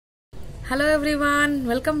Hello everyone,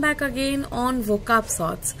 welcome back again on Vocab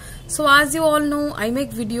Thoughts. So as you all know, I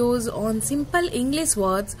make videos on simple English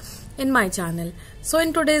words in my channel. So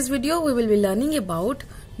in today's video, we will be learning about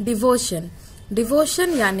devotion.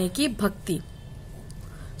 Devotion यानी कि भक्ति.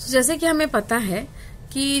 So जैसे कि हमें पता है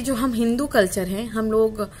कि जो हम हिंदू कल्चर हैं, हम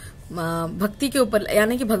लोग भक्ति के ऊपर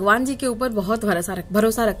यानी कि भगवान जी के ऊपर बहुत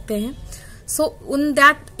भरोसा रखते हैं. So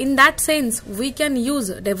in that sense, we can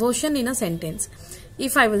use devotion in a sentence.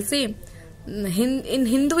 If I will say, in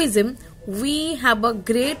Hinduism, we have a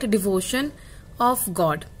great devotion of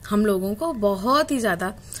God. हम लोगों को बहुत ही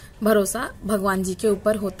ज्यादा भरोसा भगवान जी के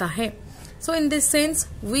ऊपर होता है. So in this sense,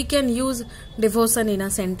 we can use devotion in a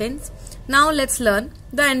sentence. Now let's learn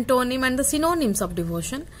the antonym and the synonyms of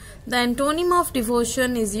devotion. The antonym of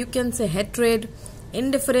devotion is, you can say, hatred,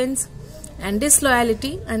 indifference, and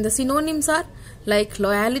disloyalty, and the synonyms are like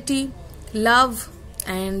loyalty, love,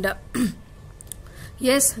 and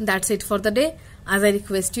yes, that's it for the day. As I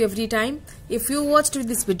request you every time, if you watched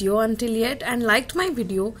this video until yet and liked my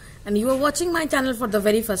video and you are watching my channel for the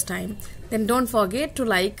very first time, then don't forget to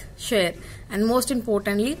like, share, and most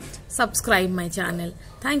importantly, subscribe my channel.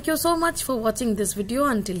 Thank you so much for watching this video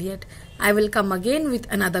until yet. I will come again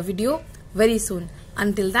with another video very soon.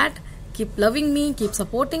 Until that, keep loving me, keep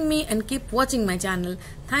supporting me, and keep watching my channel.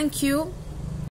 Thank you.